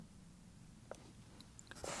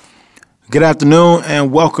Good afternoon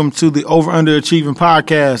and welcome to the Over Underachieving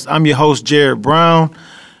Podcast. I'm your host, Jared Brown,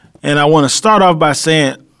 and I want to start off by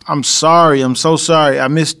saying I'm sorry. I'm so sorry. I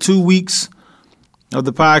missed 2 weeks of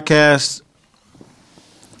the podcast,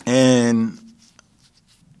 and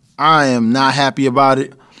I am not happy about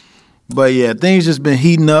it. But yeah, things just been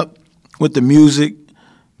heating up with the music,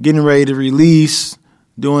 getting ready to release,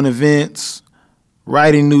 doing events,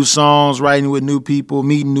 writing new songs, writing with new people,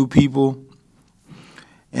 meeting new people.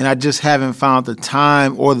 And I just haven't found the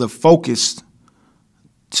time or the focus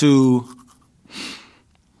to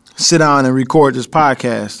sit down and record this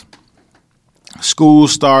podcast. School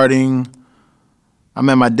starting. I'm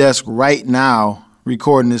at my desk right now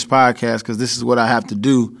recording this podcast because this is what I have to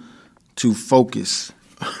do to focus.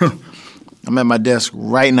 I'm at my desk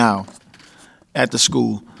right now at the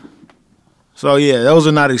school. So yeah, those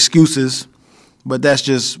are not excuses, but that's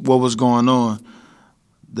just what was going on.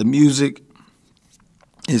 The music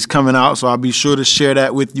is coming out, so I'll be sure to share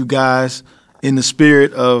that with you guys in the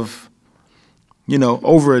spirit of,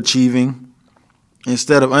 overachieving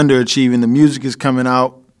instead of underachieving. The music is coming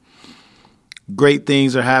out. Great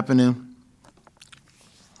things are happening.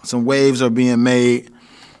 Some waves are being made.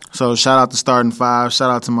 So shout out to Starting Five.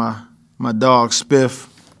 Shout out to my dog Spiff,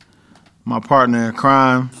 my partner in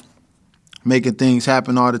crime, making things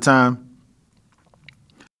happen all the time.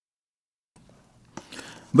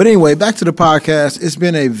 But anyway, back to the podcast. It's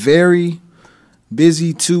been a very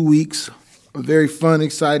busy 2 weeks, a very fun,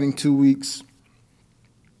 exciting 2 weeks.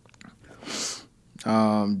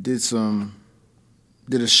 Did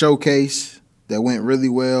a showcase that went really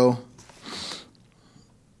well.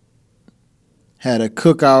 Had a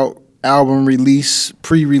cookout album release,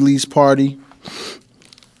 pre-release party.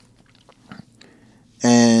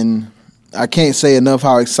 And I can't say enough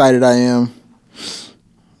how excited I am.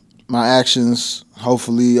 My actions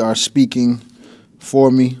hopefully are speaking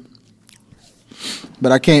for me.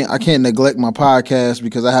 But I can't neglect my podcast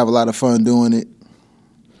because I have a lot of fun doing it.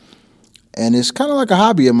 And it's kind of like a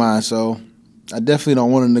hobby of mine, so I definitely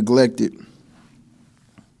don't want to neglect it.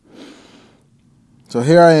 So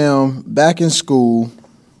here I am back in school,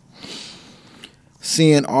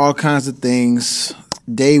 seeing all kinds of things.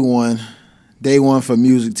 Day one for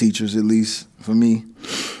music teachers, at least for me.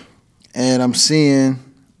 And I'm seeing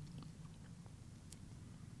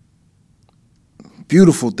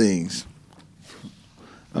beautiful things.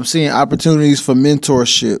 I'm seeing opportunities for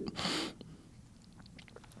mentorship.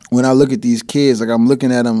 When I look at these kids, like I'm looking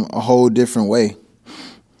at them a whole different way.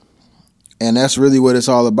 And that's really what it's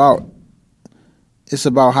all about. It's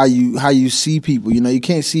about how you see people. You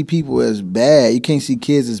can't see people as bad. You can't see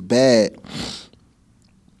kids as bad.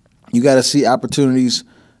 You got to see opportunities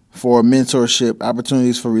for mentorship,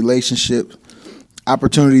 opportunities for relationship,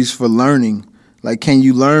 opportunities for learning. Like, can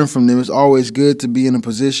you learn from them? It's always good to be in a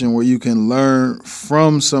position where you can learn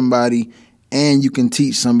from somebody and you can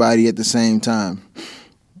teach somebody at the same time.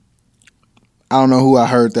 I don't know who I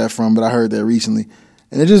heard that from, but I heard that recently.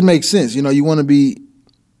 And it just makes sense. You want to be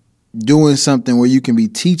doing something where you can be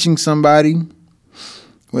teaching somebody,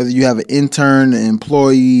 whether you have an intern, an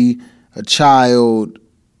employee, a child,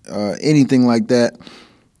 anything like that.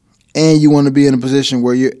 And you want to be in a position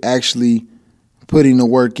where you're actually putting the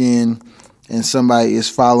work in and somebody is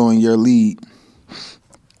following your lead.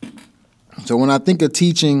 So when I think of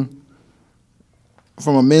teaching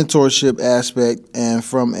from a mentorship aspect and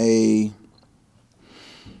from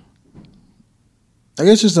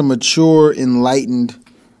just a mature, enlightened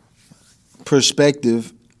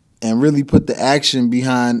perspective, and really put the action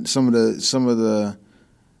behind some of the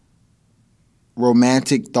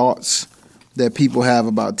romantic thoughts that people have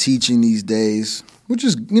about teaching these days, which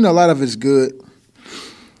is, a lot of it's good.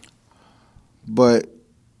 But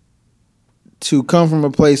to come from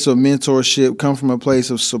a place of mentorship, come from a place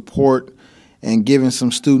of support and giving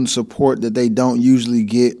some students support that they don't usually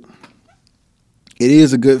get, it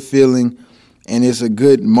is a good feeling and it's a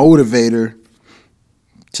good motivator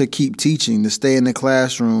to keep teaching, to stay in the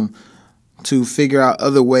classroom, to figure out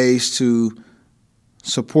other ways to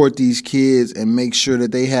support these kids and make sure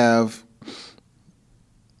that they have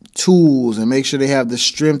tools and make sure they have the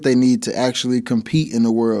strength they need to actually compete in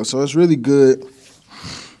the world. So it's really good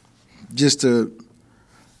just to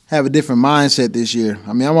have a different mindset this year.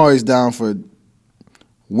 I mean, I'm always down for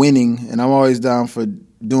winning and I'm always down for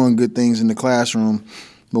doing good things in the classroom.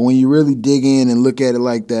 But when you really dig in and look at it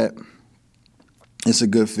like that, it's a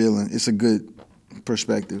good feeling. It's a good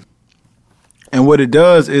perspective. And what it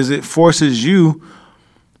does is it forces you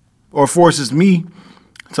or forces me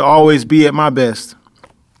to always be at my best.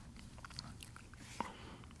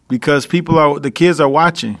 Because the kids are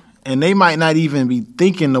watching, and they might not even be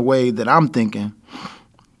thinking the way that I'm thinking.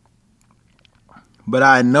 but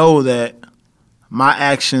I know that my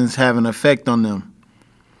actions have an effect on them.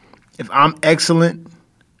 If I'm excellent,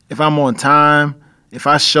 if I'm on time, if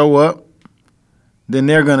I show up, then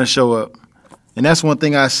they're going to show up. And that's one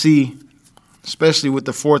thing I see, especially with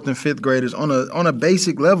the 4th and 5th graders on a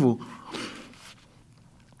basic level.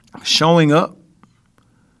 Showing up,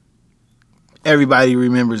 everybody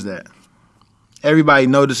remembers that. Everybody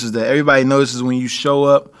notices that. Everybody notices when you show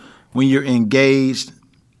up, when you're engaged.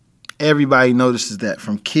 Everybody notices that,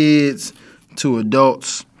 from kids to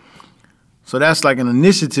adults. So that's like an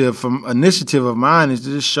initiative of mine, is to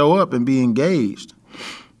just show up and be engaged.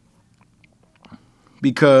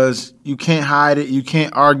 Because you can't hide it, you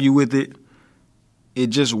can't argue with it. It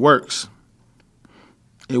just works.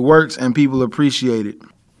 It works and people appreciate it.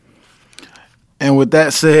 And with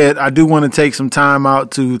that said, I do want to take some time out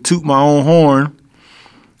to toot my own horn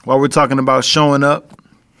while we're talking about showing up.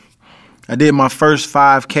 I did my first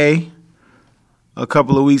 5K a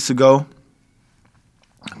couple of weeks ago.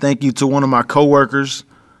 Thank you to one of my coworkers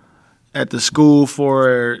at the school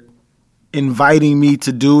for inviting me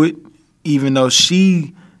to do it, even though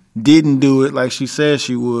she didn't do it like she said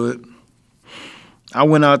she would. I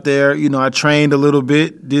went out there, I trained a little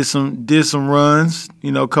bit, did some runs,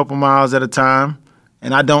 a couple miles at a time,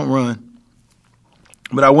 and I don't run.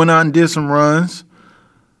 But I went out and did some runs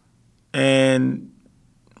and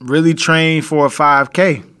really trained for a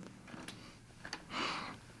 5K,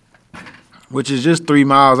 which is just 3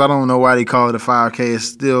 miles. I don't know why they call it a 5K. It's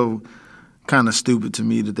still kind of stupid to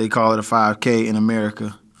me that they call it a 5K in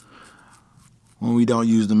America when we don't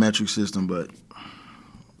use the metric system. But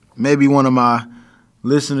maybe one of my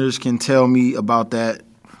listeners can tell me about that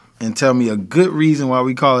and tell me a good reason why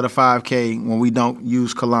we call it a 5K when we don't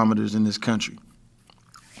use kilometers in this country.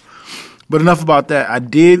 But enough about that. I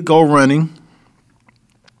did go running.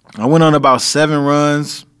 I went on about 7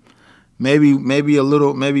 runs, maybe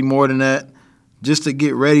more than that, just to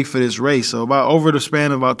get ready for this race. So about over the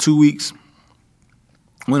span of about 2 weeks,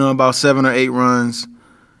 went on about 7 or 8 runs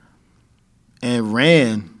and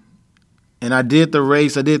ran. And I did the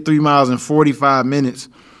race. I did 3 miles in 45 minutes,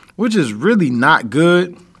 which is really not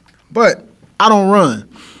good, but I don't run.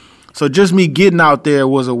 So just me getting out there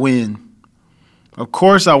was a win. Of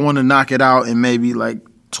course, I want to knock it out in maybe like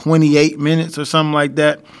 28 minutes or something like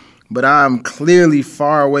that, but I'm clearly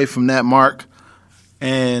far away from that mark.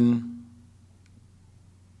 And,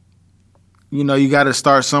 you got to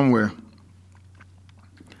start somewhere.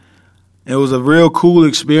 It was a real cool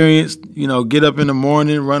experience, get up in the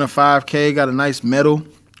morning, run a 5K, got a nice medal,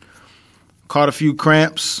 caught a few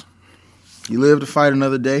cramps. You live to fight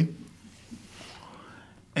another day.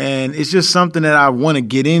 And it's just something that I want to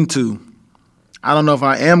get into. I don't know if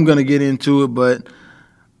I am going to get into it, but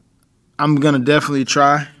I'm going to definitely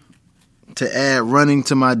try to add running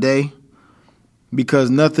to my day, because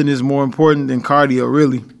nothing is more important than cardio,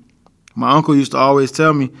 really. My uncle used to always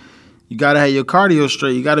tell me, you got to have your cardio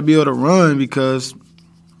straight. You got to be able to run, because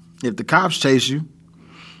if the cops chase you,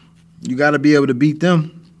 you got to be able to beat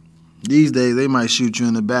them. These days, they might shoot you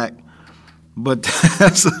in the back. But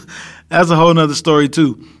that's a whole nother story,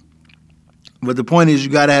 too. But the point is,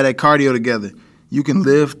 you got to have that cardio together. You can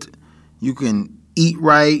lift, you can eat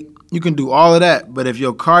right, you can do all of that. But if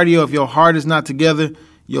your heart is not together,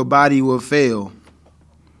 your body will fail.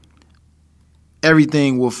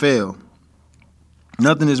 Everything will fail.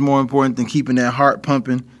 Nothing is more important than keeping that heart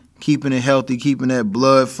pumping, keeping it healthy, keeping that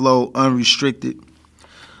blood flow unrestricted.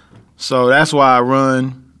 So that's why I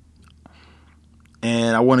run,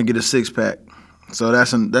 and I want to get a 6-pack. So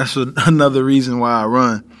that's another reason why I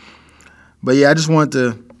run. But yeah, I just wanted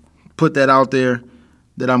to put that out there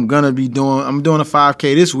that I'm doing a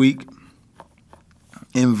 5K this week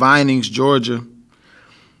in Vinings, Georgia,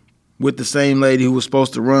 with the same lady who was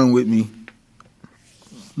supposed to run with me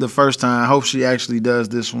the first time. I hope she actually does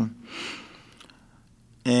this one.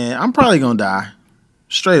 And I'm probably gonna die.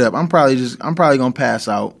 Straight up. I'm probably gonna pass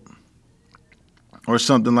out or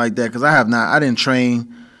something like that, because I didn't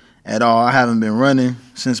train at all. I haven't been running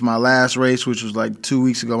since my last race, which was like 2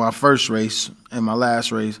 weeks ago, my first race and my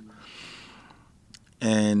last race.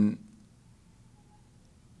 And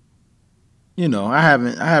I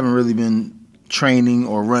haven't really been training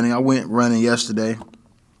or running. I went running yesterday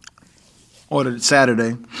or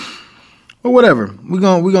Saturday, or whatever. We're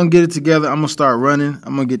gonna get it together. I'm gonna start running.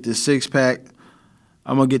 I'm gonna get this 6-pack.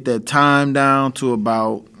 I'm gonna get that time down to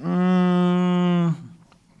about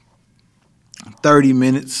 30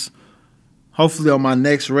 minutes. Hopefully on my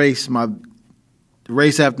next race, my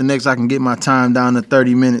race after next, I can get my time down to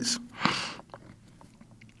 30 minutes.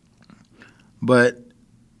 But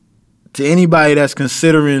to anybody that's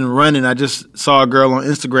considering running, I just saw a girl on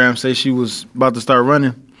Instagram say she was about to start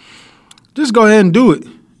running. Just go ahead and do it.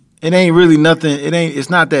 It ain't really nothing. It's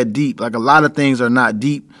not that deep. Like, a lot of things are not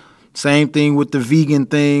deep. Same thing with the vegan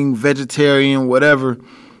thing, vegetarian, whatever.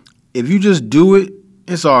 If you just do it,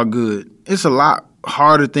 it's all good. It's a lot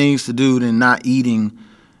harder things to do than not eating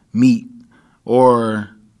meat or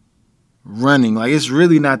running. Like, it's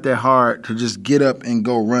really not that hard to just get up and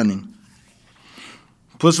go running.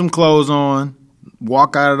 Put some clothes on,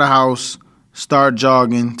 walk out of the house, start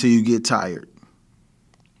jogging till you get tired.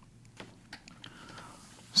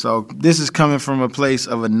 So this is coming from a place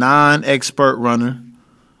of a non-expert runner.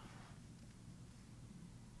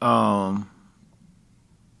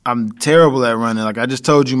 I'm terrible at running. Like, I just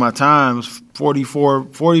told you my time was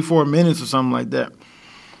 44 minutes or something like that.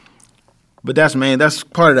 But that's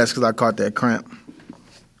part of that's because I caught that cramp.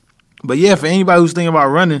 But yeah, for anybody who's thinking about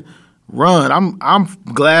running, run. I'm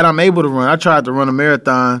glad I'm able to run. I tried to run a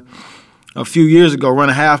marathon a few years ago, run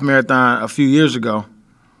a half marathon a few years ago,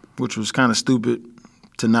 which was kind of stupid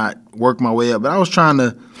to not work my way up. But I was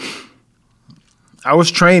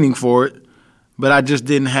training for it, but I just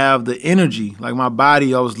didn't have the energy. Like, my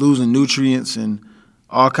body, I was losing nutrients and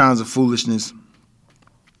all kinds of foolishness.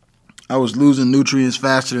 I was losing nutrients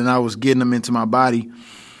faster than I was getting them into my body.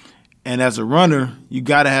 And as a runner, you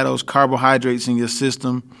got to have those carbohydrates in your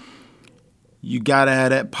system. You got to have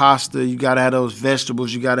that pasta. You got to have those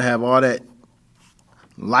vegetables. You got to have all that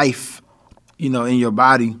life, in your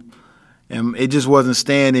body. And it just wasn't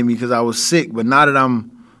staying in me because I was sick. But now that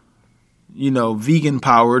I'm,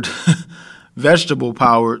 vegan-powered,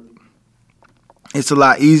 vegetable-powered, it's a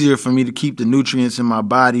lot easier for me to keep the nutrients in my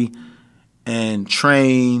body and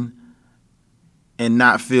train and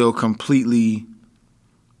not feel completely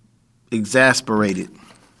exasperated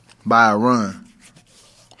by a run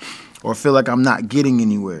or feel like I'm not getting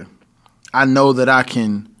anywhere. I know that I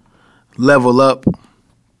can level up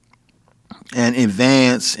and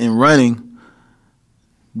advance in running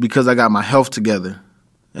because I got my health together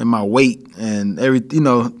and my weight and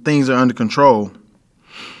things are under control.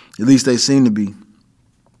 At least they seem to be.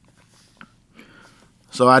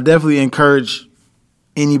 So I definitely encourage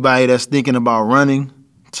anybody that's thinking about running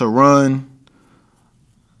to run.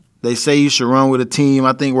 They say you should run with a team.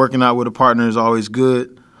 I think working out with a partner is always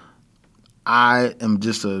good. I am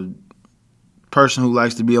just a person who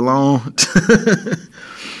likes to be alone.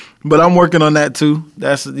 But I'm working on that too.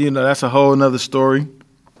 That's a whole nother story.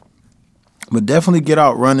 But definitely get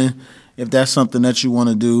out running if that's something that you want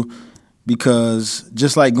to do, because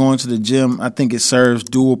just like going to the gym, I think it serves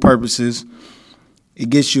dual purposes. It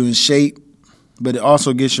gets you in shape, but it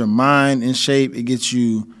also gets your mind in shape. It gets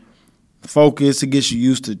you focused. It gets you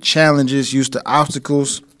used to challenges, used to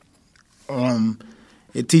obstacles.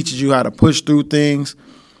 It teaches you how to push through things.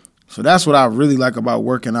 So that's what I really like about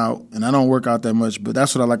working out. And I don't work out that much, but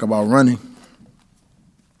that's what I like about running.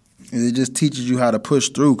 And it just teaches you how to push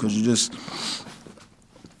through, because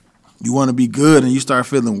you want to be good and you start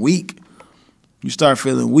feeling weak. You start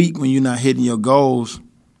feeling weak when you're not hitting your goals,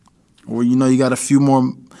 or you got a few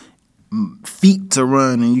more feet to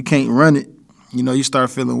run and you can't run it. You start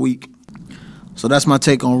feeling weak. So that's my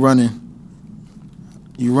take on running.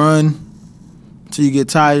 You run till you get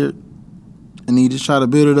tired, and then you just try to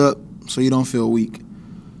build it up so you don't feel weak.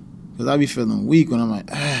 Because I be feeling weak when I'm like,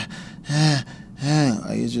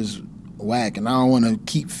 like it's just whack, and I don't want to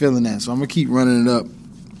keep feeling that. So I'm going to keep running it up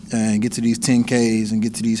and get to these 10Ks and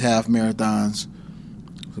get to these half marathons.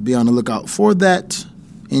 So be on the lookout for that.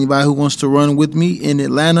 Anybody who wants to run with me in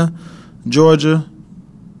Atlanta, Georgia,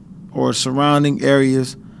 or surrounding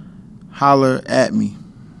areas, holler at me.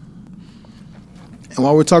 And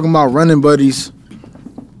while we're talking about running buddies,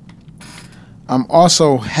 I'm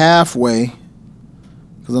also halfway,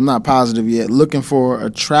 because I'm not positive yet, looking for a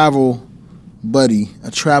travel buddy,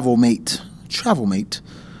 a travel mate,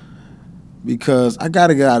 because I got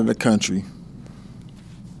to get out of the country.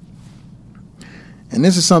 And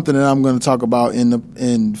this is something that I'm going to talk about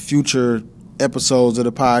in future episodes of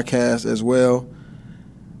the podcast as well.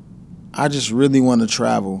 I just really want to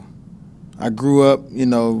travel. I grew up,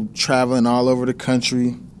 traveling all over the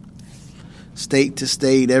country, state to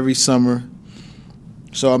state every summer.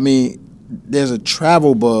 So, there's a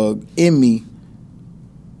travel bug in me.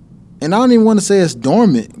 And I don't even want to say it's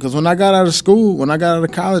dormant, because when I got out of school, when I got out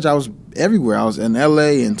of college, I was everywhere. I was in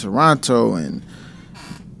LA and Toronto and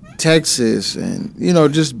Texas and,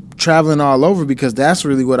 just traveling all over, because that's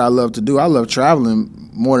really what I love to do. I love traveling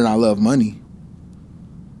more than I love money.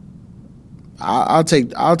 I'll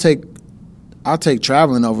take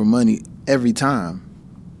traveling over money every time.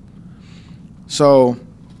 So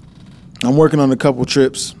I'm working on a couple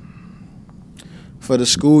trips for the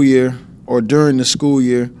school year or during the school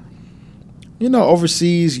year.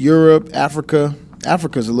 Overseas, Europe, Africa.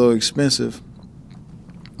 Africa's a little expensive.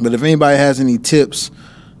 But if anybody has any tips,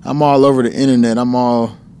 I'm all over the internet. I'm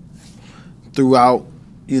all throughout,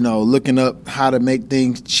 looking up how to make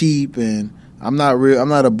things cheap. And I'm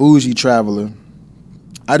not a bougie traveler.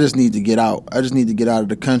 I just need to get out. I just need to get out of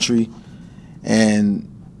the country and,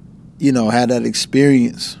 have that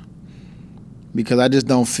experience. Because I just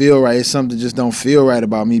don't feel right. It's something that just don't feel right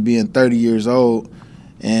about me being 30 years old.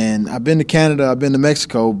 And I've been to Canada, I've been to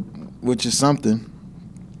Mexico, which is something.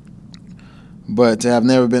 But to have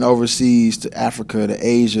never been overseas to Africa, to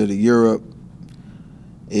Asia, to Europe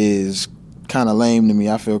is kind of lame to me.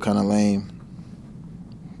 I feel kind of lame.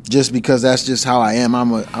 Just because that's just how I am.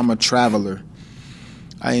 I'm a traveler.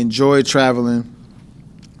 I enjoy traveling.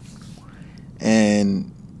 And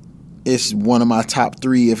it's one of my top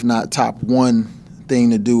 3, if not top 1 thing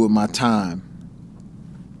to do with my time.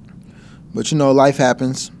 But life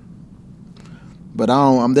happens. But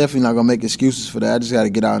I'm definitely not gonna make excuses for that. I just got to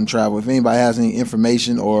get out and travel. If anybody has any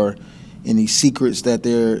information or any secrets that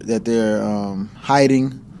they're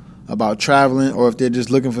hiding about traveling, or if they're just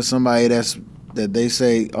looking for somebody that they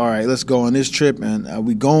say, all right, let's go on this trip, and are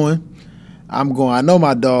we going? I'm going. I know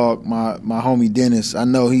my dog, my homie Dennis. I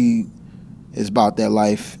know he is about that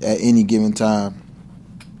life at any given time.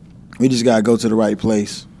 We just gotta go to the right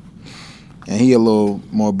place. And he a little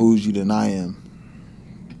more bougie than I am.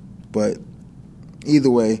 But either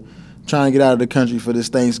way, trying to get out of the country for this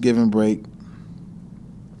Thanksgiving break.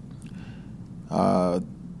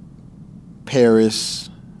 Paris,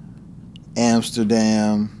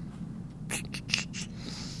 Amsterdam,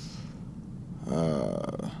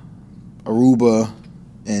 Aruba,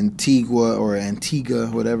 Antigua,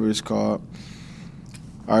 whatever it's called,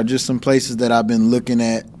 are just some places that I've been looking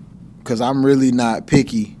at because I'm really not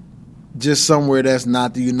picky. Just somewhere that's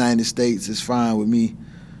not the United States is fine with me.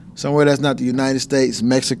 Somewhere that's not the United States,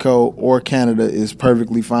 Mexico, or Canada is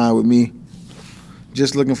perfectly fine with me.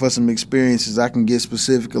 Just looking for some experiences. I can get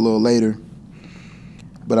specific a little later.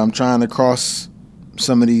 But I'm trying to cross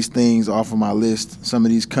some of these things off of my list, some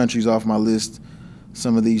of these countries off my list,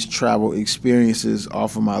 some of these travel experiences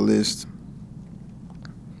off of my list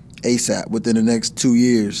ASAP within the next 2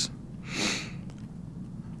 years.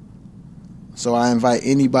 So I invite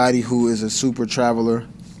anybody who is a super traveler,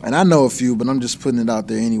 and I know a few, but I'm just putting it out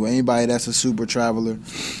there anyway. Anybody that's a super traveler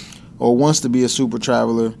or wants to be a super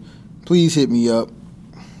traveler, please hit me up.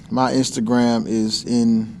 My Instagram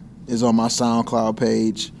is on my SoundCloud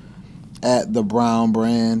page at The Brown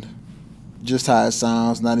Brand. Just how it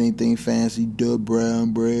sounds, not anything fancy. The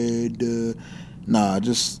Brown Brand. Nah,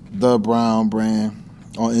 just The Brown Brand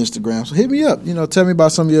on Instagram. So hit me up. Tell me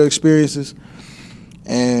about some of your experiences.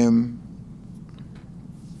 And,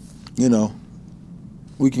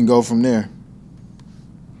 we can go from there.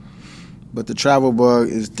 But the travel bug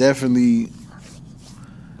is definitely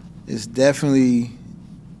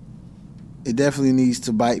needs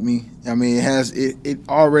to bite me. I mean, it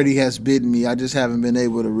already has bitten me. I just haven't been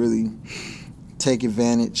able to really take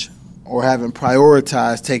advantage or haven't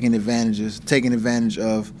prioritized taking advantage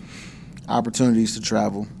of opportunities to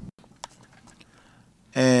travel.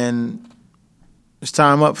 And it's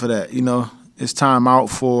time up for that, It's time out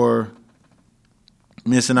for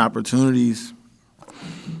missing opportunities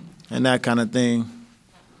and that kind of thing.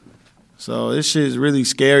 So this shit is really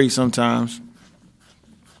scary sometimes.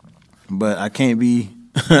 But I can't be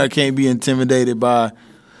intimidated by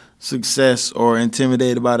success or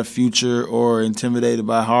intimidated by the future or intimidated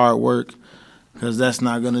by hard work, because that's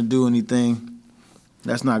not going to do anything.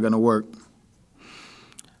 That's not going to work.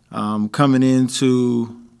 Coming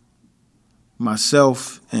into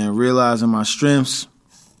myself and realizing my strengths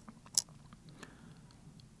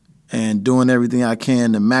and doing everything I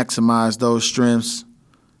can to maximize those strengths,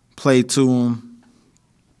 play to them,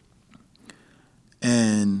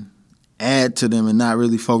 and add to them and not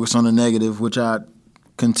really focus on the negative, which I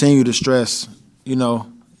continue to stress,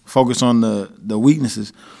 focus on the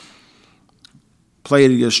weaknesses. Play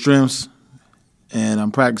to your strengths, and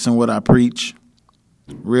I'm practicing what I preach,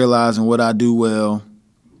 realizing what I do well,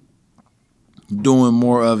 doing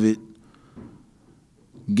more of it,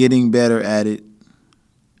 getting better at it,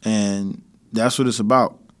 and that's what it's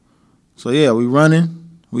about. So yeah, we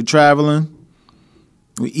running, we traveling,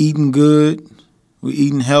 we eating good, we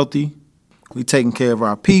eating healthy, we taking care of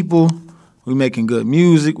our people, we making good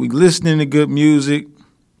music, we listening to good music,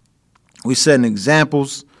 we setting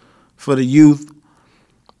examples for the youth,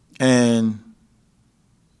 and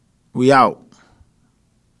we out.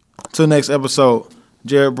 Till next episode,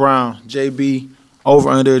 Jared Brown, JB, Over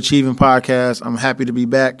Underachieving Podcast. I'm happy to be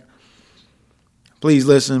back. Please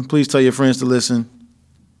listen. Please tell your friends to listen.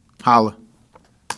 Holla.